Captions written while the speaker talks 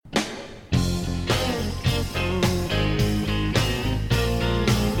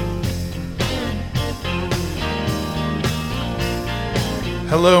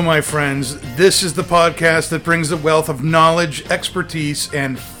Hello, my friends. This is the podcast that brings the wealth of knowledge, expertise,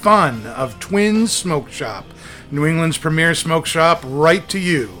 and fun of Twins Smoke Shop, New England's premier smoke shop, right to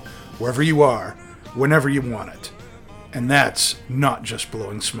you, wherever you are, whenever you want it. And that's not just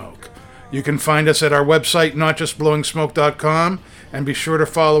blowing smoke. You can find us at our website, notjustblowingsmoke.com, and be sure to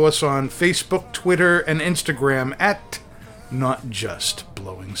follow us on Facebook, Twitter, and Instagram at Not Just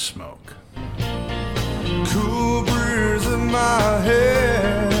Blowing Smoke. Cool breeze in my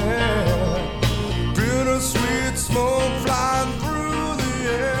head, bittersweet smoke flying through the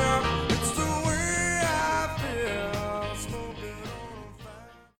air. It's the way I feel, smoking on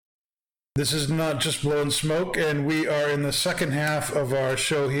fire. This is Not Just Blowing Smoke, and we are in the second half of our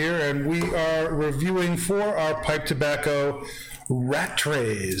show here, and we are reviewing for our pipe tobacco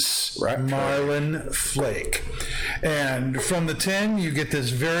Rattray's Marlin Flake. And from the tin, you get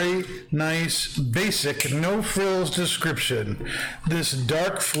this very nice, basic, no-frills description. This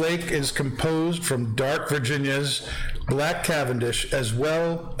dark flake is composed from dark Virginia's Black Cavendish, as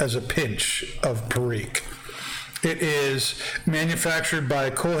well as a pinch of Perique. It is manufactured by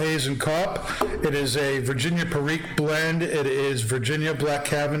Colhays & Kopp. It is a Virginia Perique blend. It is Virginia Black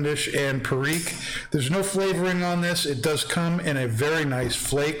Cavendish and Perique. There's no flavoring on this. It does come in a very nice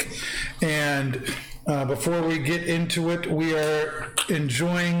flake. And before we get into it, we are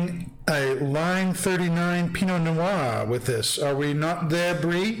enjoying a Line 39 Pinot Noir with this. Are we not there,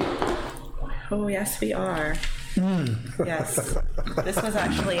 Bree? Oh, yes, we are. Yes, this was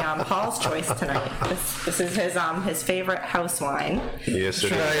actually Paul's choice tonight. This is his favorite house wine. Yes,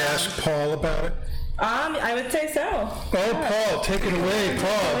 Should I ask Paul about it? I would say so. Oh, Paul, take it away,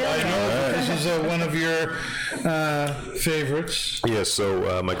 Paul. I know that this is one of your favorites. Yes,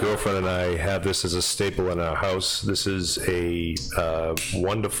 so my girlfriend and I have this as a staple in our house. This is a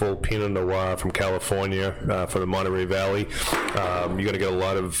wonderful Pinot Noir from California, from the Monterey Valley. You're going to get a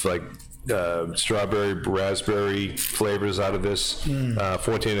lot of strawberry, raspberry flavors out of this.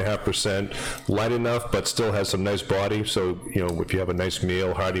 14.5%, light enough, but still has some nice body. So, if you have a nice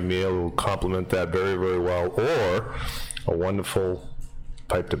meal, hearty meal, it will complement that very, very well. Or a wonderful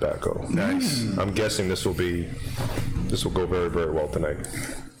pipe tobacco. Nice. I'm guessing this will go very, very well tonight.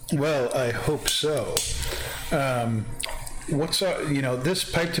 Well, I hope so. This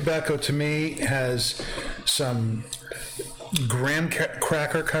pipe tobacco to me has some graham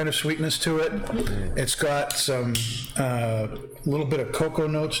cracker kind of sweetness to it. It's got some little bit of cocoa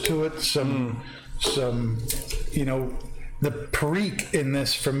notes to it. Some the Perique in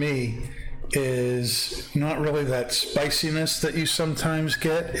this for me is not really that spiciness that you sometimes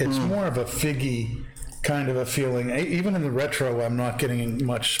get. It's more of a figgy kind of a feeling. Even in the retro, I'm not getting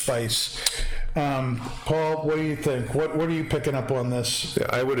much spice. Paul, what do you think? What are you picking up on this? Yeah,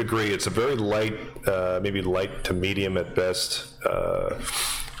 I would agree. It's a very light, maybe light to medium at best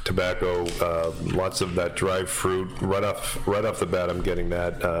tobacco. Lots of that dry fruit right off the bat. I'm getting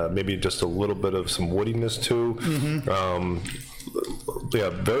that. Maybe just a little bit of some woodiness too.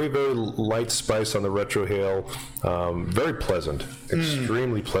 Very, very light spice on the retrohale. Very pleasant,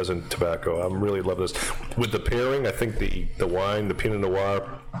 extremely pleasant tobacco. I'm really love this. With the pairing, I think the wine, the Pinot Noir,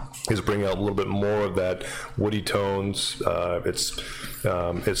 is bringing out a little bit more of that woody tones. I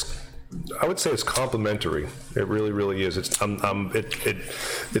would say it's complementary. It really, really is. It's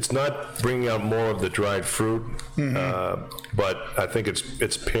not bringing out more of the dried fruit, but I think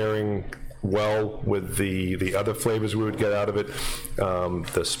it's pairing well with the other flavors we would get out of it.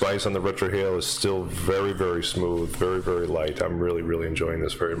 The spice on the retrohale is still very, very smooth, very, very light. I'm really, really enjoying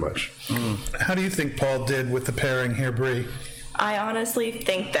this very much. How do you think Paul did with the pairing here, Bree? I honestly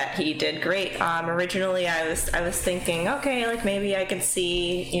think that he did great. Originally, I was thinking, okay, like maybe I could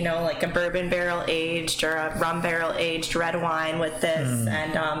see, like a bourbon barrel aged or a rum barrel aged red wine with this.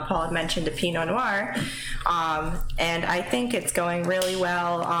 And Paul had mentioned a Pinot Noir, and I think it's going really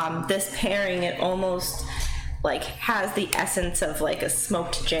well. This pairing, it almost like has the essence of like a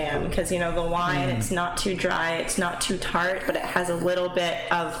smoked jam, because the wine, it's not too dry, it's not too tart, but it has a little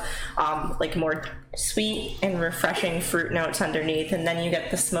bit of like more sweet and refreshing fruit notes underneath, and then you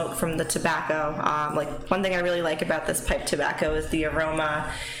get the smoke from the tobacco. Like one thing I really like about this pipe tobacco is the aroma.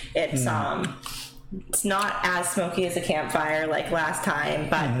 It's not as smoky as a campfire like last time,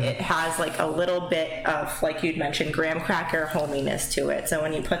 but it has like a little bit of, like you'd mentioned, graham cracker hominess to it. So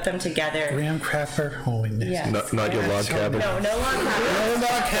when you put them together, graham cracker hominess. Yes. Not your log cabin. No log cabin. No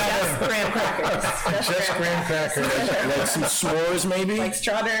log cabin. Just graham crackers. Just graham crackers. Like some s'mores, maybe? Like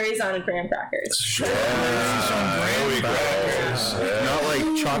strawberries on graham crackers. There we go. Not like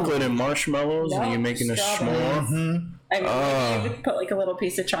chocolate and marshmallows, and you're making a s'more. I mean, maybe you could put like a little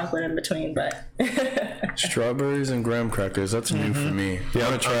piece of chocolate in between, but Strawberries and graham crackers. That's new for me. Yeah,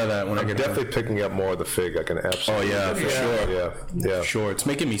 I'm gonna try that when I I'm get definitely picking up more of the fig. I can absolutely. Oh, yeah, for sure. Yeah. Sure, it's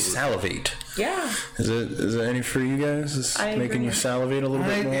making me salivate. yeah. Is it any for you guys? Is I making agree. you salivate a little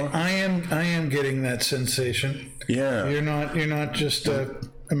bit more? I am getting that sensation. Yeah. You're not just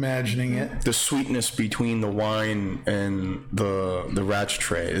imagining it. The sweetness between the wine and the rat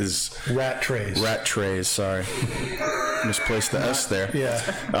tray is Rat trays. Sorry, misplaced the S there. Yeah.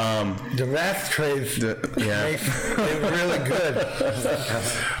 The rat trays. Yeah. They're really good.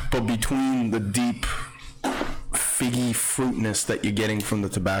 But between the deep figgy fruitness that you're getting from the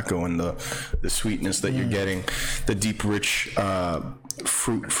tobacco and the sweetness that you're getting, the deep rich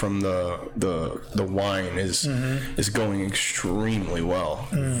fruit from the wine is going extremely well.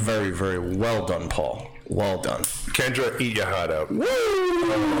 Very, very well done, Paul. Well done. Kendra, eat your heart out.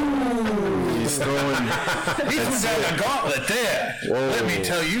 He's throwing. He's got a gauntlet there. Let me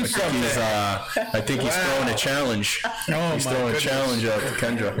tell you something. I think he's throwing a challenge. Oh, He's my throwing goodness. a challenge out to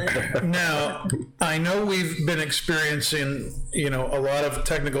Kendra. Now, I know we've been experiencing, a lot of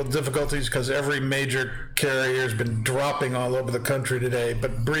technical difficulties because every major carrier has been dropping all over the country today.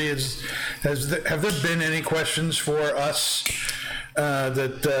 But Bree, have there been any questions for us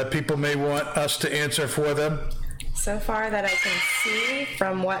that people may want us to answer for them? So far that I can see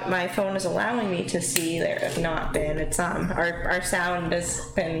from what my phone is allowing me to see, there have not been. It's our sound has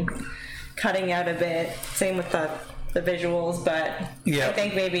been cutting out a bit. Same with the visuals, but Yeah. I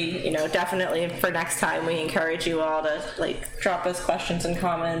think maybe, definitely for next time we encourage you all to drop us questions and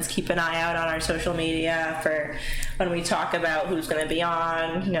comments, keep an eye out on our social media for when we talk about who's going to be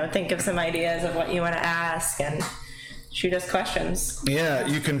on, think of some ideas of what you want to ask and shoot us questions. Yeah,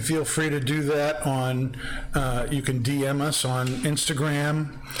 you can feel free to do that you can DM us on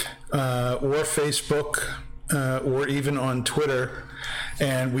Instagram or Facebook or even on Twitter.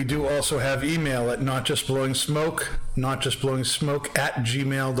 And we do also have email at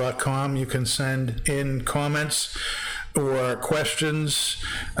notjustblowingsmoke@gmail.com. You can send in comments or questions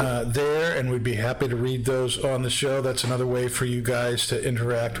there, and we'd be happy to read those on the show. That's another way for you guys to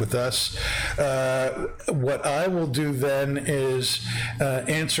interact with us. What I will do then is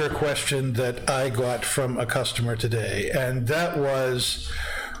answer a question that I got from a customer today, and that was,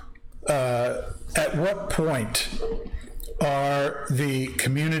 at what point are the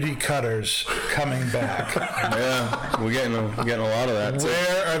community cutters coming back? Yeah, we're getting a lot of that too.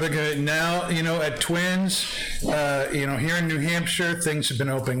 Where are they going to now? At Twins, here in New Hampshire, things have been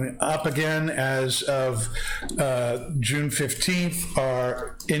opening up again as of June 15th.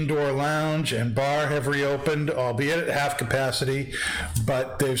 Our indoor lounge and bar have reopened, albeit at half capacity,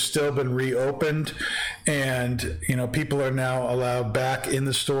 but they've still been reopened. And, people are now allowed back in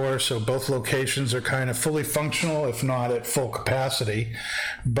the store. So both locations are kind of fully functional, if not at full capacity.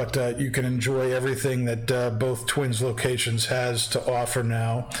 But you can enjoy everything that both Twins locations has to offer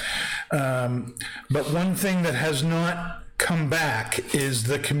now. But one thing that has not come back is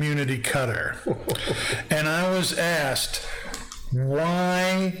the community cutter. And I was asked,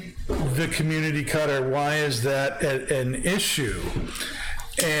 why the community cutter? Why is that an issue?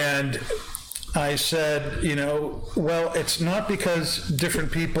 And I said, well, it's not because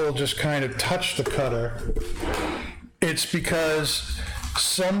different people just kind of touch the cutter. It's because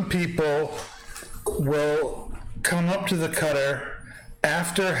some people will come up to the cutter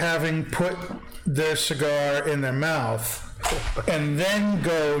after having put their cigar in their mouth and then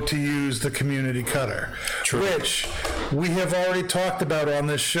go to use the community cutter, which we have already talked about on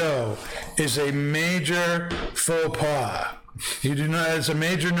this show is a major faux pas. You do not, it's a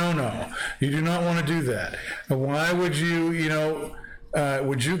major no-no. You do not want to do that. And why would you,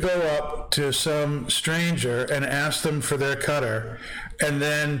 would you go up to some stranger and ask them for their cutter and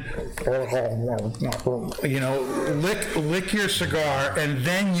then, lick your cigar and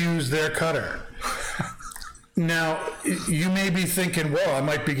then use their cutter? Now, you may be thinking, well, I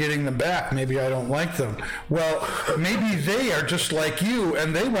might be getting them back. Maybe I don't like them. Well, maybe they are just like you,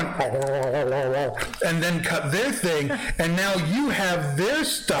 and they went, and then cut their thing, and now you have their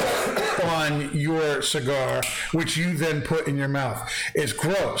stuff on your cigar, which you then put in your mouth. It's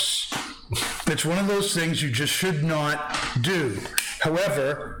gross. It's one of those things you just should not do.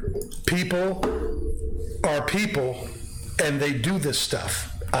 However, people are people, and they do this stuff.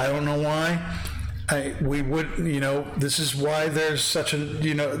 I don't know why. This is why there's such a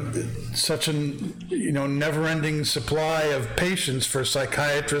never-ending supply of patients for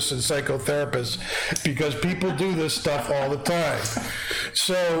psychiatrists and psychotherapists, because people do this stuff all the time.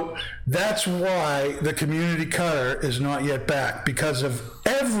 So that's why the community cutter is not yet back, because of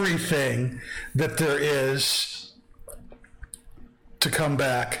everything that there is to come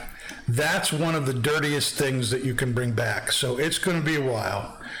back, that's one of the dirtiest things that you can bring back. So it's going to be a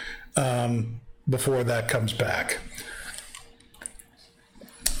while before that comes back.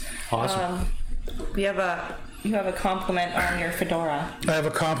 Awesome. You have a compliment on your fedora. I have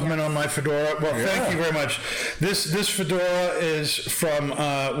a compliment on my fedora. Well, thank you very much. This fedora is from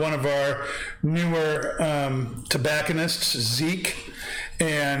one of our newer tobacconists, Zeke.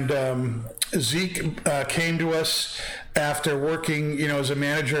 And Zeke came to us after working, as a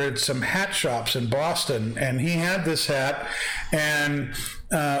manager at some hat shops in Boston. And he had this hat. And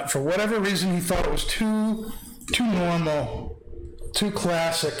for whatever reason, he thought it was too normal, too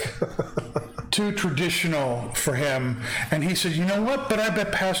classic, too traditional for him. And he said, you know what? But I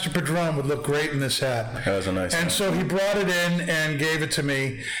bet Pastor Padron would look great in this hat. That was a nice And hat. so he brought it in and gave it to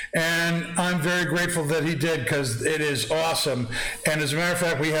me. And I'm very grateful that he did, because it is awesome. And as a matter of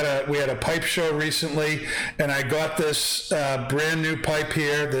fact, we had a pipe show recently, and I got this brand new pipe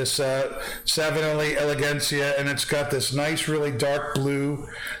here, this Savinelli Elegancia, and it's got this nice, really dark blue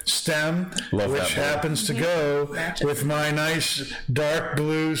stem, Love that which blue. happens to go Matches. with my nice dark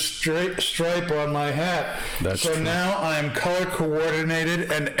blue stripe on my hat. That's so true. now I'm color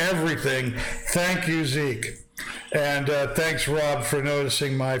coordinated and everything. Thank you, Zeke. And thanks, Rob, for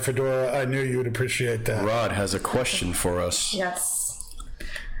noticing my fedora. I knew you would appreciate that. Rod has a question for us. Yes.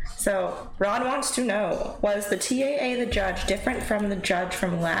 So Rod wants to know, was the TAA the judge different from the judge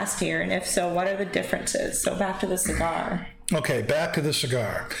from last year? And if so, what are the differences? So back to the cigar. Okay, back to the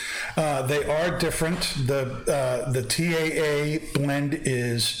cigar. They are different. The TAA blend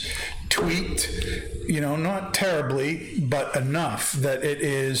is tweaked, not terribly, but enough that it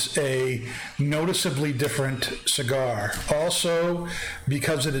is a noticeably different cigar. Also,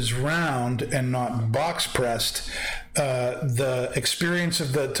 because it is round and not box pressed, the experience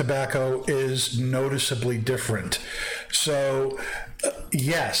of the tobacco is noticeably different. So,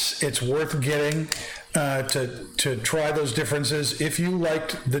 yes, it's worth getting. To try those differences. If you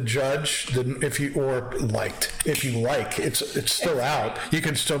liked the judge, it's still out. You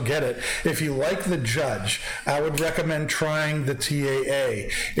can still get it. If you like the judge, I would recommend trying the TAA.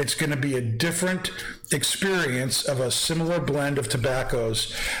 It's going to be a different experience of a similar blend of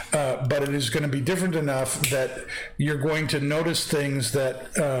tobaccos, but it is going to be different enough that you're going to notice things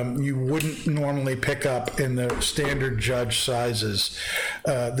that you wouldn't normally pick up in the standard judge sizes.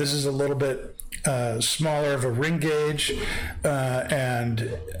 This is a little bit smaller of a ring gauge,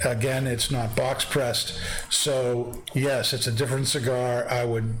 and again, it's not box pressed. So yes, it's a different cigar. I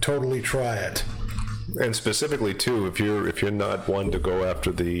would totally try it. And specifically too, if you're not one to go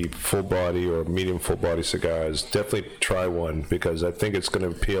after the full body or medium full body cigars, definitely try one, because I think it's going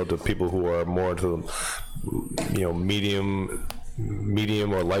to appeal to people who are more into the,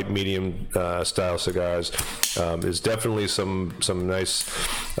 medium or light medium style cigars. There's definitely some nice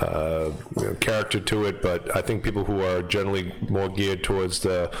character to it, but I think people who are generally more geared towards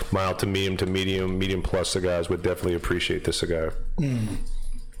the mild to medium plus cigars would definitely appreciate this cigar.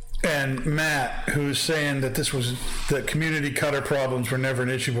 And Matt, who's saying that that community cutter problems were never an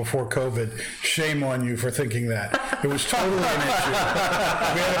issue before COVID, shame on you for thinking that. It was totally an issue.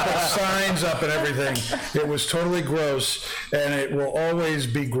 We had to put signs up and everything. It was totally gross, and it will always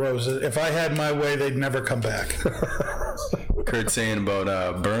be gross. If I had my way, they'd never come back. Kurt saying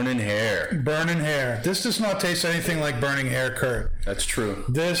about burning hair. Burning hair. This does not taste anything like burning hair, Kurt. That's true.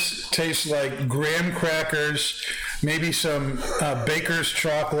 This tastes like graham crackers, maybe some baker's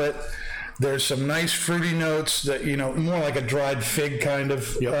chocolate. There's some nice fruity notes that, more like a dried fig kind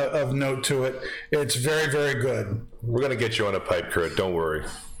of note to it. It's very, very good. We're going to get you on a pipe, Kurt. Don't worry.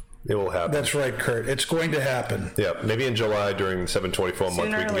 It will happen. That's right, Kurt. It's going to happen. Yeah, maybe in July during 724 month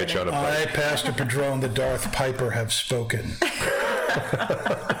Sooner we or can get you on a pipe. I, Pastor Padron, the Darth Piper, have spoken.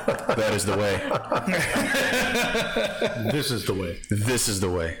 That is the way. This is the way. This is the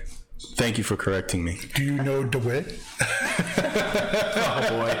way. Thank you for correcting me. Do you know DeWitt?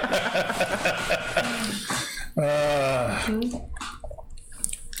 Oh, boy.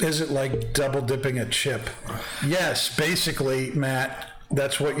 Is it like double dipping a chip? Yes, basically, Matt,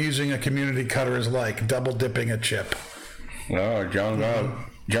 that's what using a community cutter is like, double dipping a chip. Oh,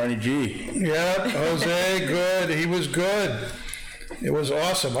 Johnny G. Yep, Jose, good. He was good. It was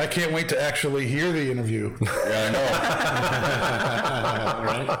awesome. I can't wait to actually hear the interview. Yeah,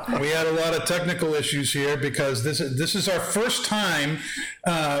 I know. We had a lot of technical issues here because this is our first time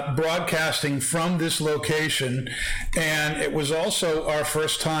broadcasting from this location, and it was also our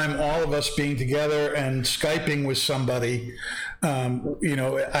first time all of us being together and Skyping with somebody You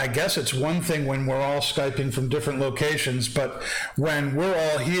know, I guess it's one thing when we're all Skyping from different locations, but when we're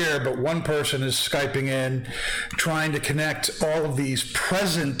all here, but one person is Skyping in, trying to connect all of these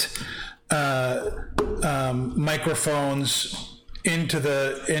present microphones into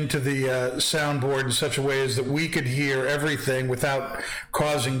the soundboard in such a way as that we could hear everything without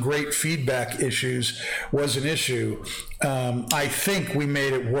causing great feedback issues was an issue. I think we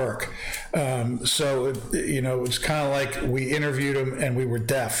made it work. So, you know, it's kind of like we interviewed him and we were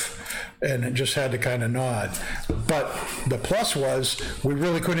deaf and it just had to kind of nod. But the plus was we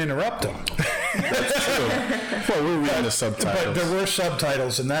really couldn't interrupt him. That's true. Well, we were reading the subtitles. But there were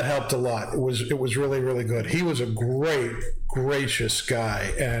subtitles, and that helped a lot. It was really, really good. He was a great, gracious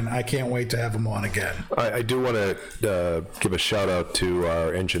guy, and I can't wait to have him on again. I do want to give a shout out to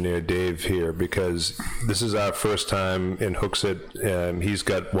our engineer Dave here, because this is our first time in Hooksett. He's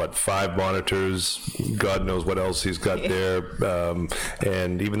got 5 monitors, God knows what else he's got there,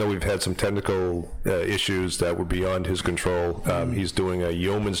 and even though we've had some technical issues that were beyond his control, he's doing a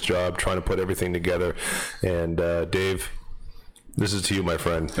yeoman's job trying to put everything together. And Dave, this is to you, my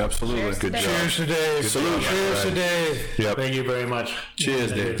friend. Absolutely. Good job. Cheers to Dave. Cheers to Dave. Yep. Thank you very much.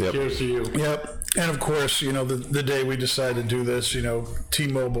 Cheers, Dave. Yep. Cheers to you. Yep. And of course, you know, the day we decided to do this, you know,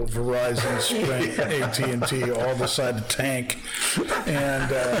 T-Mobile, Verizon, Sprint, AT&T all decided to tank. And,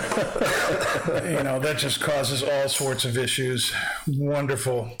 you know, that just causes all sorts of issues.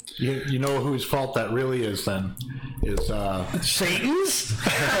 Wonderful. You know whose fault that really is then? Is Satan's?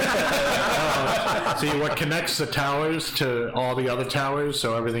 see, what connects the towers to all the other towers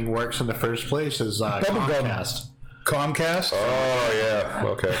so everything works in the first place is Comcast. Comcast? Oh, yeah.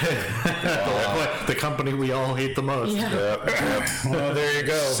 Okay. The company we all hate the most. Well, there you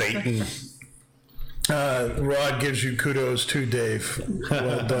go. Satan. Rod gives you kudos too, Dave.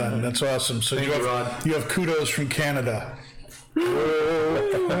 Well done. That's awesome. So Thank you, Rod. You have kudos from Canada.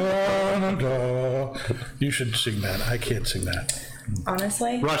 You should sing that. I can't sing that.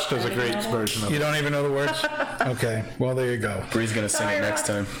 Honestly, Rush does a great version of You it. don't even know the words? Okay. Well, there you go. Bree's going to sing it next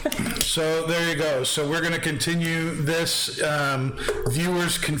time. So there you go. So we're going to continue this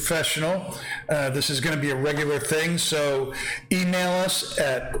viewer's confessional. This is going to be a regular thing. So email us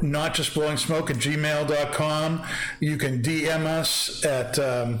at notjustblowingsmoke@gmail.com. You can DM us at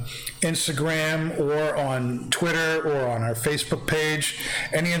Instagram or on Twitter or on our Facebook page,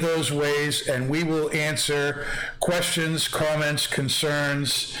 any of those ways, and we will answer questions, comments,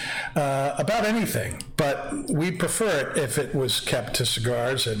 concerns about anything. But we prefer it if it was kept to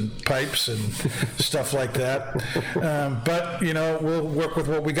cigars and pipes and stuff like that. But, you know, we'll work with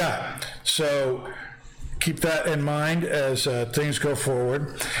what we got. So keep that in mind as things go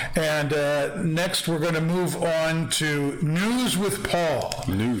forward. And next, we're going to move on to News with Paul.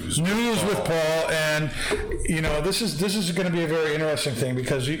 News with Paul. And, you know, this is going to be a very interesting thing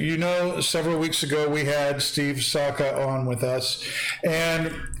because, you know, several weeks ago we had Steve Saka on with us.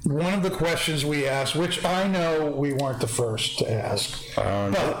 And one of the questions we asked, which I know we weren't the first to ask,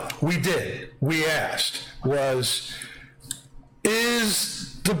 but we did. We asked was,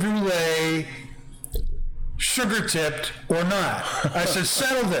 is the brulee sugar tipped or not? I said,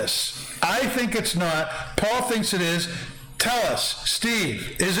 settle this. I think it's not. Paul thinks it is. Tell us,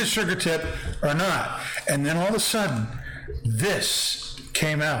 Steve, is it sugar tipped or not? And then all of a sudden, this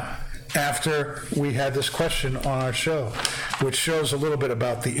came out after we had this question on our show, which shows a little bit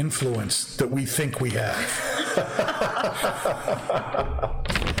about the influence that we think we have.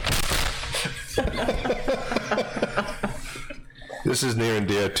 This is near and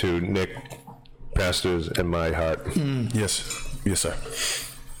dear to Nick Pastors and my heart. Yes, sir.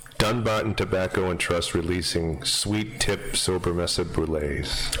 Dunbarton Tobacco and Trust releasing Sweet Tip Sober Mesa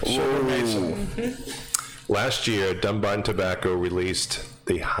Brulees. Last year, Dunbarton Tobacco released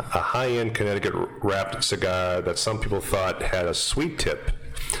a high-end Connecticut wrapped cigar that some people thought had a sweet tip.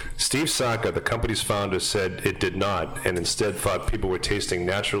 Steve Saka, the company's founder, said it did not, and instead thought people were tasting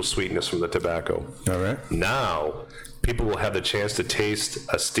natural sweetness from the tobacco. All right. Now, people will have the chance to taste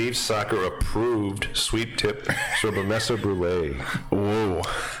a Steve Saka approved sweet tip Sober Mesa Brulee. Whoa.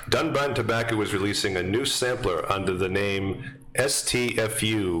 Dunbarton Tobacco is releasing a new sampler under the name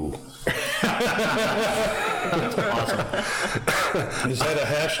STFU. Is that a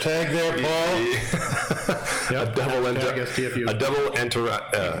hashtag there, Paul? A double entendre.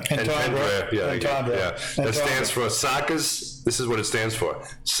 Entendre. That stands for Saka's. This is what it stands for.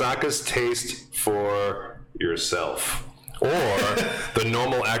 Saka's Taste for Yourself. or the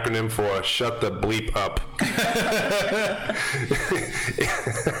normal acronym for shut the bleep up.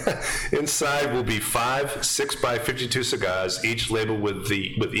 Inside will be 5 6x52 cigars, each labeled with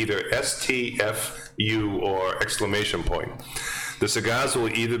either STFU or exclamation point. The cigars will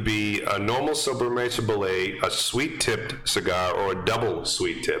either be a normal Sobremesa Belay, a sweet-tipped cigar, or a double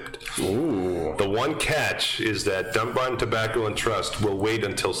sweet-tipped. Ooh. The one catch is that Dunbarton Tobacco and Trust will wait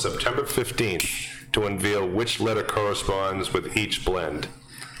until September 15th to unveil which letter corresponds with each blend.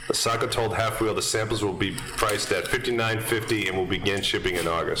 The Saka told Half Wheel the samples will be priced at $59.50 and will begin shipping in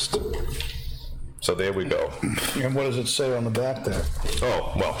August. So there we go. And what does it say on the back there?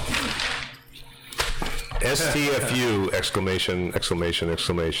 Oh, well. STFU, exclamation, exclamation,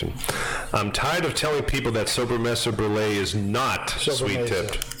 exclamation. I'm tired of telling people that Sobremesa Brulee is not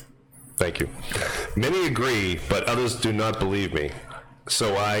sweet-tipped. Thank you. Many agree, but others do not believe me.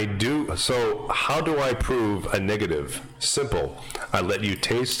 So how do I prove a negative? Simple. I let you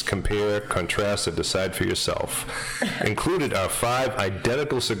taste, compare, contrast, and decide for yourself. Included are 5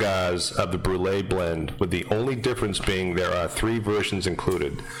 identical cigars of the Brulee blend, with the only difference being there are 3 versions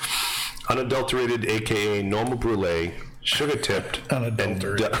included. Unadulterated, aka normal brulee, sugar-tipped,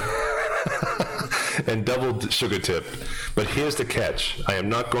 Unadulterated. and double sugar-tipped. But here's the catch. I am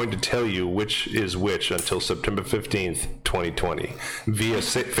not going to tell you which is which until September 15th, 2020, via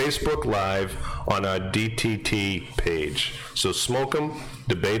Facebook Live on our DTT page. So smoke them,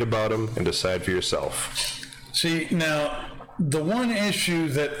 debate about them, and decide for yourself. See, now, the one issue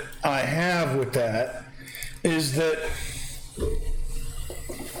that I have with that is that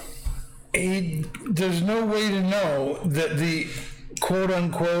there's no way to know that the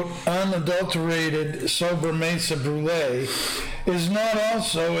quote-unquote unadulterated Sobremesa Brulee is not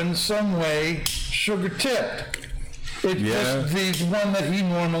also in some way sugar-tipped. It's just the one that he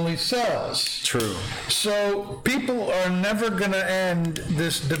normally sells. True. So people are never going to end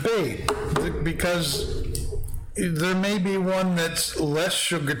this debate because there may be one that's less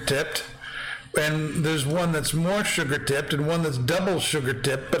sugar-tipped, and there's one that's more sugar-tipped and one that's double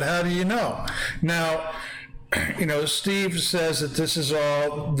sugar-tipped, but how do you know? Now, Steve says that this is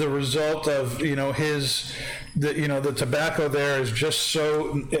all the result of, the tobacco there is just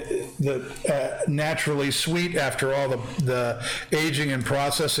so naturally sweet after all the aging and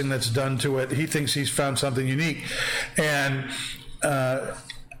processing that's done to it. He thinks he's found something unique. And I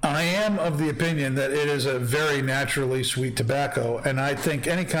am of the opinion that it is a very naturally sweet tobacco, and I think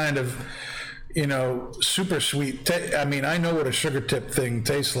any kind of super sweet. I know what a sugar tip thing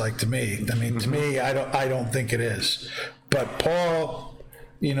tastes like to me. To me, I don't think it is. But Paul,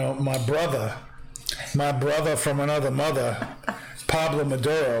 my brother from another mother, Pablo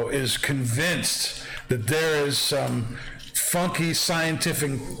Maduro, is convinced that there is some funky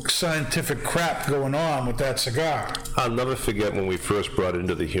scientific crap going on with that cigar. I'll never forget when we first brought it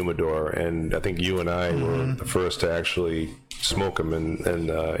into the humidor, and I think you and I were the first to actually smoke them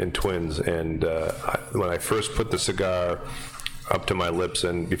in Twins. And when I first put the cigar up to my lips,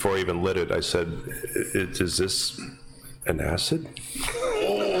 and before I even lit it, I said, "Is this an acid?"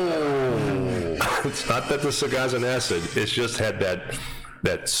 It's not that the cigar's an acid. It's just had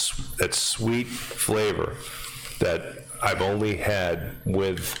that sweet flavor that I've only had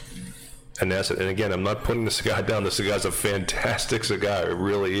with an acid. And again, I'm not putting the cigar down. The cigar's a fantastic cigar. It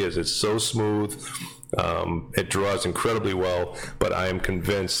really is. It's so smooth. It draws incredibly well, but I am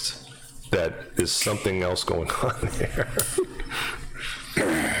convinced that there's something else going on there.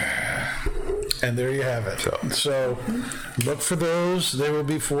 And there you have it. So look for those. They will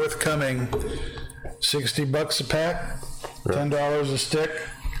be forthcoming. $60 a pack, $10 a stick,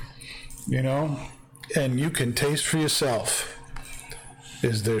 and you can taste for yourself.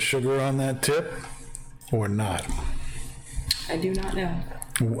 Is there sugar on that tip or not? I do not know.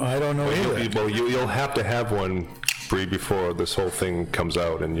 I don't know either. You'll have to have one, Bree, before this whole thing comes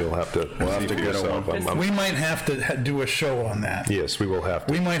out, and you'll have to see for yourself. We might have to do a show on that. Yes, we will have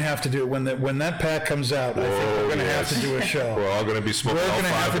to. We might have to do it when that pack comes out. I think we're going to have to do a show. We're all going to be smoking. We're going to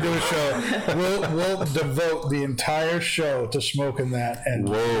have to do a show. We'll devote the entire show to smoking that, and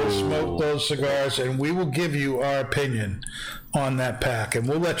we'll smoke those cigars, and we will give you our opinion on that pack, and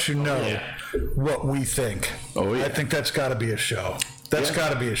we'll let you know what we think. Oh yeah, I think that's got to be a show. That's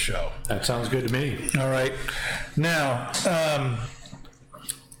got to be a show. That sounds good to me. All right. Now,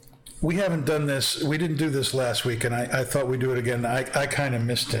 we haven't done this. We didn't do this last week, and I thought we'd do it again. I kind of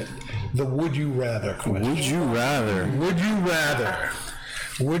missed it. The would you rather question. Would you rather? Would you rather?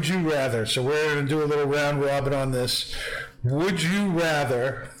 Would you rather? So we're going to do a little round robin on this. Would you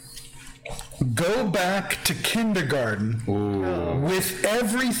rather go back to kindergarten with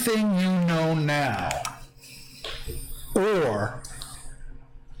everything you know now, Or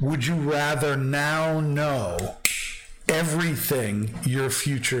would you rather now know everything your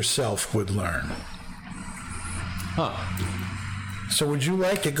future self would learn? So would you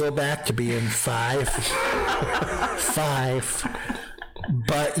like to go back to being 5? 5.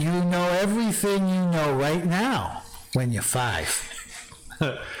 But you know everything you know right now when you're 5.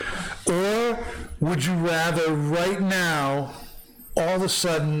 Or would you rather right now all of a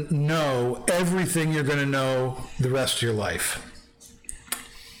sudden know everything you're going to know the rest of your life?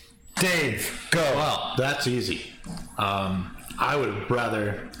 Dave, go. Well, that's easy. I would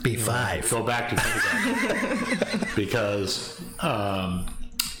rather Be 5. go back to kindergarten because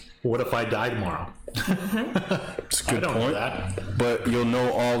what if I die tomorrow? It's a good I don't know point. that. But you'll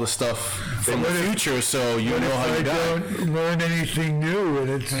know all the stuff from the future, so you know how I you die. don't learn anything new and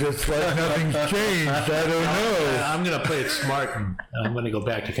it's just like nothing's changed. I don't know. I'm going to play it smart and I'm going to go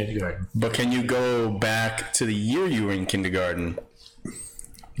back to kindergarten. But can you go back to the year you were in kindergarten?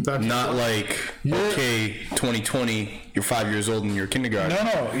 Not like, okay, 2020, you're 5 years old and you're kindergarten.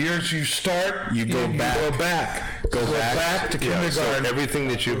 No. You start. You go back. Go back. Go back. to Yeah, so kindergarten. everything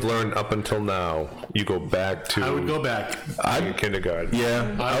that you've learned up until now, you go back to I would go back. kindergarten.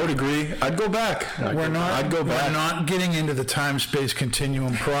 Yeah, I would agree. I'd go back. I'd go back. We're not getting into the time-space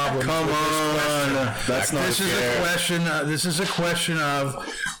continuum problem. Come on. That's not This is fair. a question. This is a question of: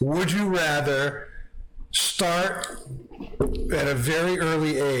 would you rather start at a very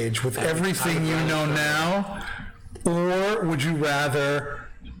early age with everything you know now, or would you rather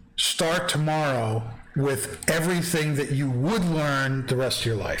start tomorrow with everything that you would learn the rest of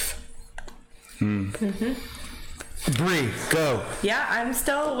your life? Bree, go. Yeah, I'm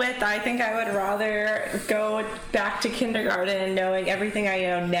still with, I think I would rather go back to kindergarten knowing everything I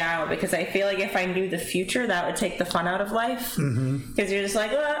know now, because I feel like if I knew the future, that would take the fun out of life. Because you're just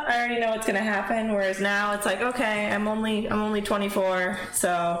like, well, I already know what's going to happen. Whereas now it's like, okay, I'm only 24,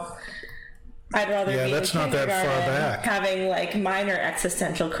 so I'd rather Yeah, be that's in not that far kindergarten back. having like minor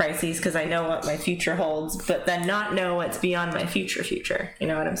existential crises because I know what my future holds, but then not know what's beyond my future. You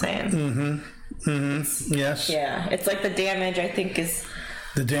know what I'm saying? Yes. Yeah, it's like the damage I think is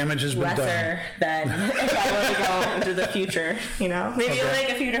The damage has been done. lesser than if I were to go into the future, you know? Maybe you'll make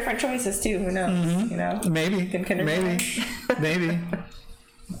a few different choices too, who knows, you know? Maybe. In kindergarten. Maybe.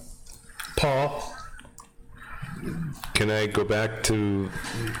 Paul. Can I go back to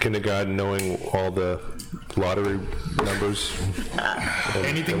kindergarten knowing all the lottery numbers?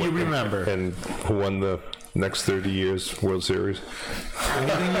 Anything you remember. And who won the next 30 years World Series?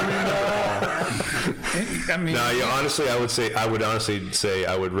 I mean, No, yeah, honestly, I would honestly say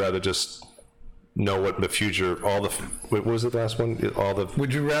I would rather just know what the future, what was the last one?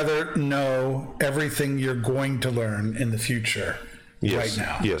 would you rather know everything you're going to learn in the future Yes, right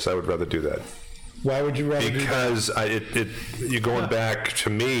now? yes, I would rather do that. Why would you rather do that? Because you're going back to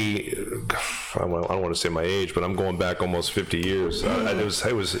me. I don't want to say my age, but I'm going back almost 50 years. It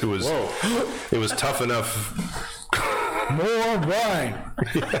was tough enough. More wine.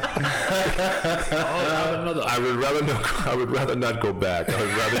 I would rather not go back. I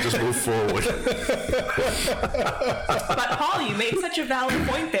would rather just move forward. But Paul, you made such a valid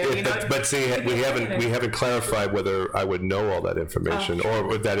point there, you know? But see, we haven't clarified whether I would know all that information, or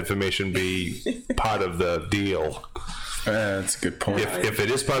would that information be part of the deal. That's a good point. If it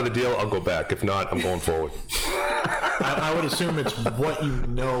is part of the deal, I'll go back. If not, I'm going forward. I would assume it's what you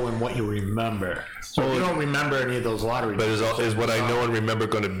know and what you remember. So if you don't remember any of those lottery But numbers, is what I know and remember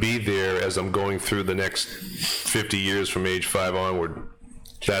going to be there as I'm going through the next 50 years from age 5 onward?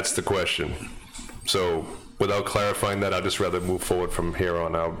 That's the question. So without clarifying that, I'd just rather move forward from here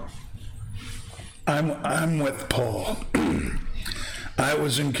on out. I'm with Paul. I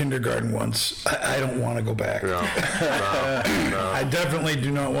was in kindergarten once. I don't want to go back. No. I definitely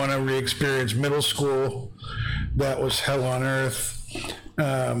do not want to re-experience middle school. That was hell on earth.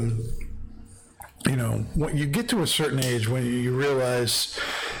 You know, when you get to a certain age, when you realize,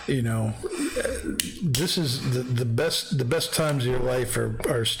 you know, this is the best times of your life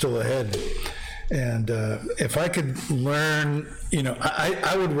are still ahead. And if I could learn, you know,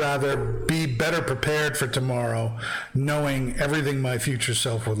 I would rather be better prepared for tomorrow, knowing everything my future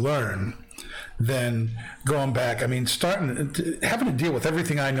self would learn, than going back. I mean, having to deal with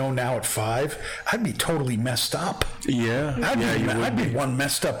everything I know now at 5, I'd be totally messed up. Yeah. I'd be one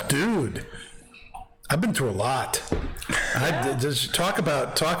messed up dude. I've been through a lot. Just talk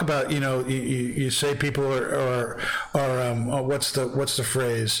about. You know, you say people are what's the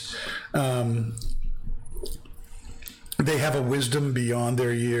phrase? they have a wisdom beyond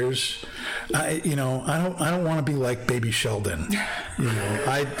their years. I don't want to be like Baby Sheldon.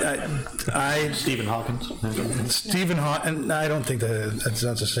 Stephen Hawkins. Stephen Hawking. I don't think that's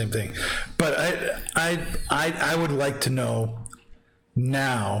not the same thing. But I would like to know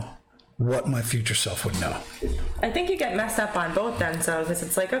now what my future self would know. I think you get messed up on both ends, though, because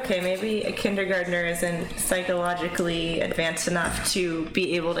it's like, okay, maybe a kindergartner isn't psychologically advanced enough to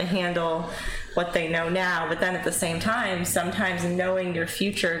be able to handle what they know now, but then at the same time, sometimes knowing your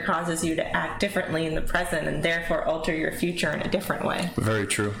future causes you to act differently in the present and therefore alter your future in a different way. Very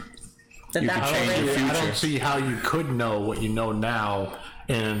true. That You that's could change already- your future. I don't see how you could know what you know now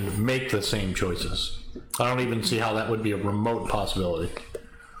and make the same choices. I don't even see how that would be a remote possibility.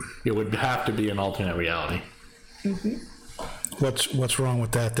 It would have to be an alternate reality. What's wrong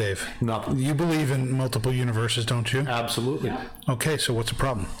with that, Dave? Nothing. You believe in multiple universes, don't you? Absolutely. Okay, so what's the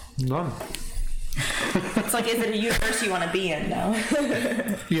problem? None. It's like, is it a universe you want to be in now?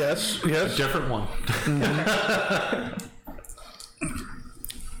 Yes. Different one.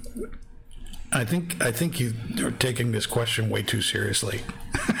 I think you are taking this question way too seriously.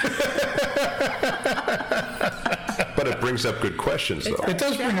 But it brings up good questions, though. It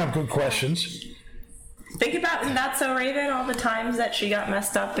does bring up good questions. Think about in That's So Raven, all the times that she got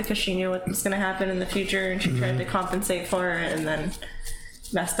messed up because she knew what was going to happen in the future and she tried to compensate for it and then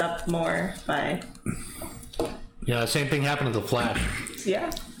messed up more by, Yeah, same thing happened to the Flash.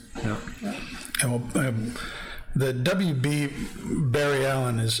 yeah. Yeah. The WB Barry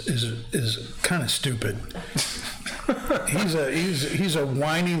Allen is kind of stupid. He's a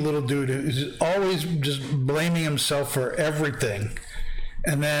whiny little dude who's always just blaming himself for everything,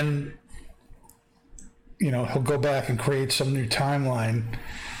 and then he'll go back and create some new timeline,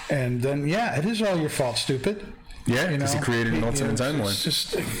 and then it is all your fault, stupid. Yeah, because he created an alternate timeline. It's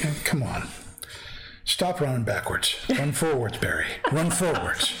just come on. Stop running backwards. Run forwards, Barry. Run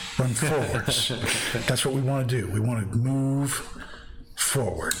forwards. Run forwards. That's what we want to do. We want to move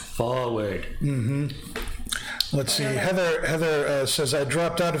forward. Forward. Let's see. Heather says, I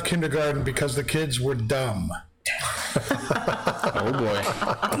dropped out of kindergarten because the kids were dumb. Oh boy.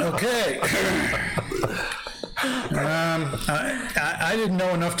 Okay. I didn't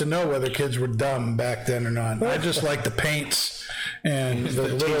know enough to know whether kids were dumb back then or not. I just liked the paints and the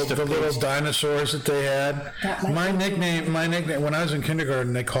little dinosaurs that they had. My nickname when I was in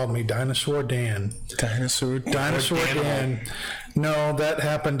kindergarten, they called me Dinosaur Dan. Dinosaur Dan. No, that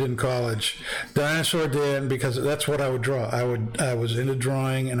happened in college. Dinosaur Dan, because that's what I would draw. I was into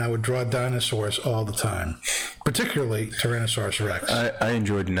drawing, and I would draw dinosaurs all the time, particularly Tyrannosaurus Rex. I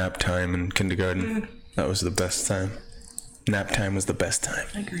enjoyed nap time in kindergarten. That was the best time. Nap time was the best time.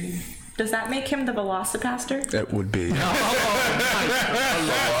 Agreed. Does that make him the Velocipaster? It would be.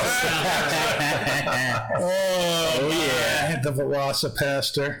 The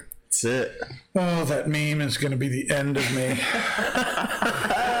Velocipaster. That's it. Oh, that meme is going to be the end of me.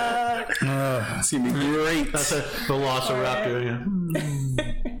 It's going to be great. That's a Velociraptor.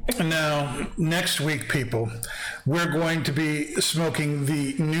 Yeah. Now, next week, people, we're going to be smoking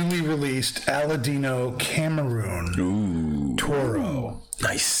the newly released Aladino Cameroon Toro.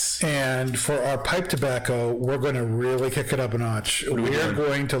 Nice. And for our pipe tobacco, we're going to really kick it up a notch. We are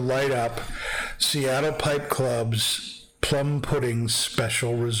going to light up Seattle Pipe Club's Plum Pudding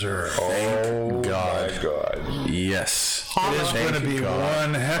Special Reserve. Oh, God. Yes. It is going to be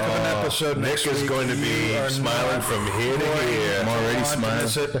one heck of an episode next Nick week. is going to be You are smiling not from here to going here. I'm already want to smiling.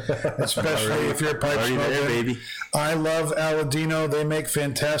 miss it, especially if you're a pipe Already smoker. there, baby. I love Aladino. They make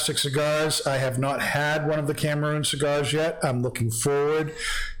fantastic cigars. I have not had one of the Cameroon cigars yet. I'm looking forward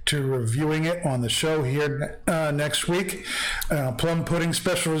to reviewing it on the show here next week. Plum Pudding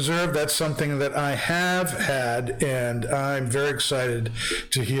Special Reserve, that's something that I have had, and I'm very excited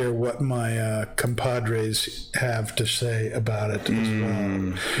to hear what my compadres have to say about it as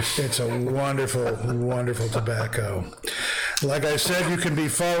well. It's a wonderful, wonderful tobacco. Like I said, you can be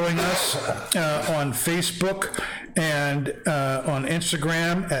following us on Facebook and on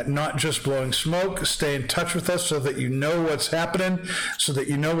Instagram at Not Just Blowing Smoke. Stay in touch with us so that you know what's happening, so that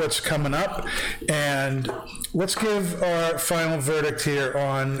you know what's coming up. And let's give our final verdict here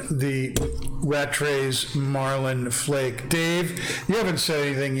on the Rattray's Marlin Flake. Dave, you haven't said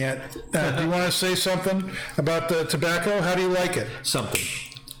anything yet. Do you want to say something about the tobacco? How do you like it? Something.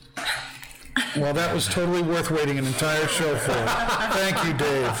 Well, that was totally worth waiting an entire show for. Thank you,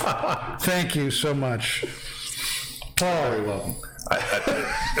 Dave. Thank you so much. Paul. Very well.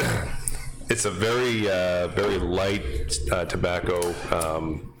 It's a very light tobacco.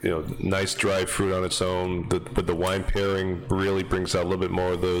 Nice dried fruit on its own. But the wine pairing really brings out a little bit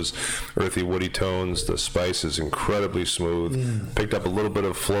more of those earthy, woody tones. The spice is incredibly smooth. Picked up a little bit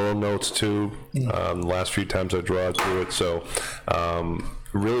of floral notes too. The last few times I draw through it. So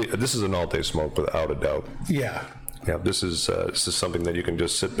really, this is an all-day smoke without a doubt. Yeah. Yeah, this is something that you can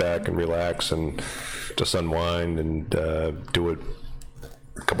just sit back and relax and just unwind and do it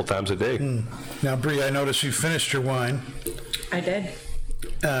a couple times a day. Now, Bree, I noticed you finished your wine. I did.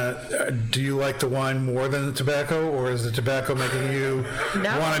 Do you like the wine more than the tobacco, or is the tobacco making you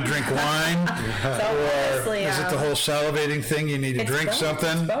want to drink wine? honestly, Is it the whole salivating thing? You need to drink both.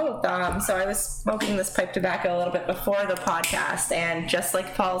 something? It's both. So I was smoking this pipe tobacco a little bit before the podcast, and just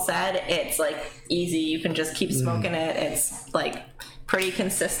like Paul said, it's like easy. You can just keep smoking it. It's like pretty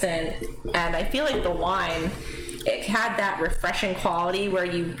consistent, and I feel like the wine, it had that refreshing quality where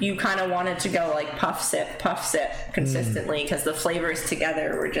you kind of wanted to go like puff sip consistently, because the flavors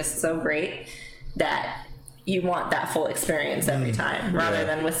together were just so great that you want that full experience every time, rather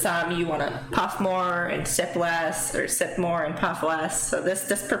than with some you want to puff more and sip less, or sip more and puff less. So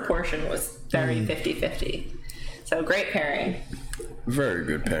this proportion was very 50-50. So great pairing. Very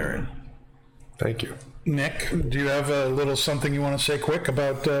good pairing. Thank you. Nick, do you have a little something you want to say quick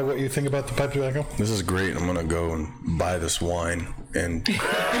about what you think about the pipe tobacco? This is great. I'm gonna go and buy this wine. And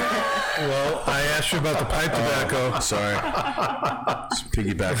Well, I asked you about the pipe tobacco. sorry, it's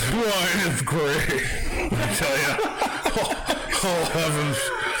piggyback. Wine is great. I tell you. Oh, heavens.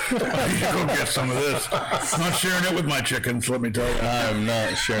 I need to go get some of this. I'm not sharing it with my chickens, let me tell you. I'm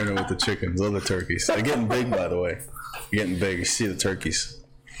not sharing it with the chickens or the turkeys. They're getting big, by the way. They're getting big. You see the turkeys.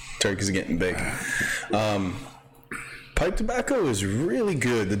 Turkeys are getting big. Pipe tobacco is really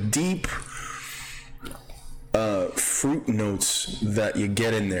good. The deep fruit notes that you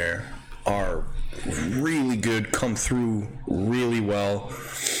get in there are really good, come through really well.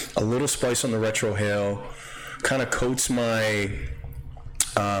 A little spice on the retrohale kind of coats my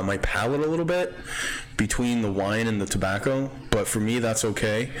my palate a little bit between the wine and the tobacco, but for me that's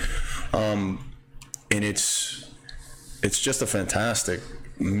okay. And it's just a fantastic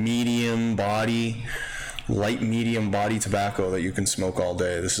medium body, light medium body tobacco that you can smoke all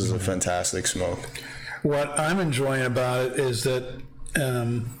day. This is a fantastic smoke. What I'm enjoying about it is that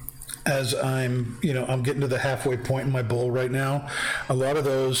as I'm getting to the halfway point in my bowl right now, a lot of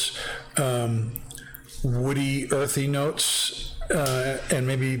those woody, earthy notes and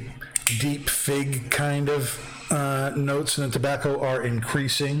maybe deep fig kind of notes in the tobacco are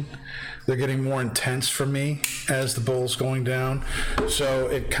increasing. They're getting more intense for me as the bowl's going down. So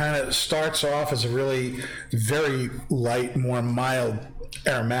it kind of starts off as a really very light, more mild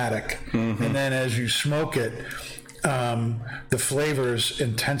aromatic. And then as you smoke it, the flavors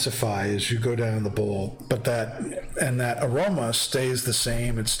intensify as you go down the bowl. But that aroma stays the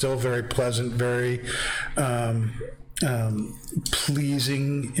same. It's still very pleasant, very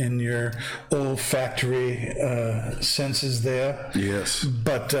pleasing in your olfactory senses there. Yes.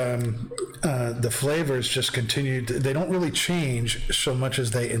 But the flavors just continue. They don't really change so much as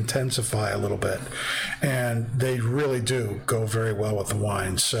they intensify a little bit. And they really do go very well with the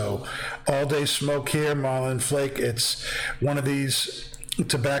wine. So all day smoke here, Marlin Flake. It's one of these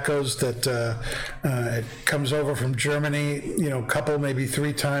tobaccos that it comes over from Germany, a couple, maybe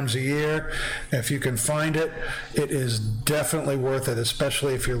 3 times a year. If you can find it, it is definitely worth it,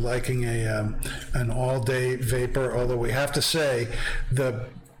 especially if you're liking an all-day vapor. Although we have to say the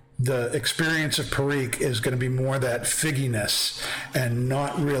experience of Perique is going to be more that figginess and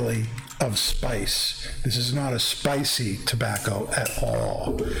not really of spice. This is not a spicy tobacco at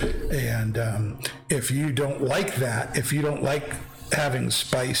all. And if you don't like that, if you don't like having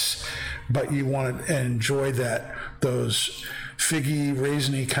spice, but you want to enjoy those figgy,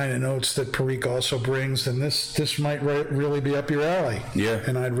 raisiny kind of notes that Perique also brings, then this might really be up your alley. Yeah.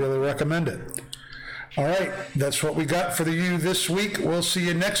 And I'd really recommend it. All right, that's what we got for you this week. We'll see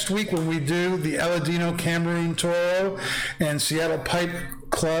you next week when we do the Aladino Cameroon Toro and Seattle Pipe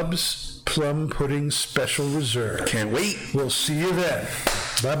Club's Plum Pudding Special Reserve. Can't wait. We'll see you then.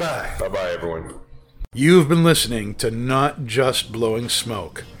 Bye-bye. Bye-bye, everyone. You've been listening to Not Just Blowing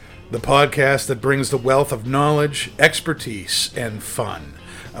Smoke, the podcast that brings the wealth of knowledge, expertise, and fun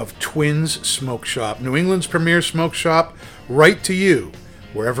of Twins Smoke Shop, New England's premier smoke shop, right to you,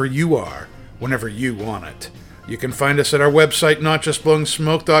 wherever you are, whenever you want it. You can find us at our website,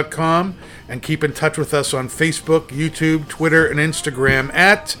 notjustblowingsmoke.com, and keep in touch with us on Facebook, YouTube, Twitter, and Instagram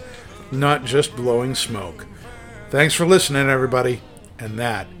at Not Just Blowing Smoke. Thanks for listening, everybody, and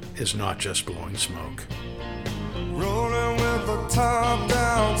that is Not Just Blowing Smoke. Rolling with the top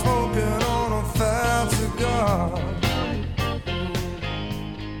down, smoking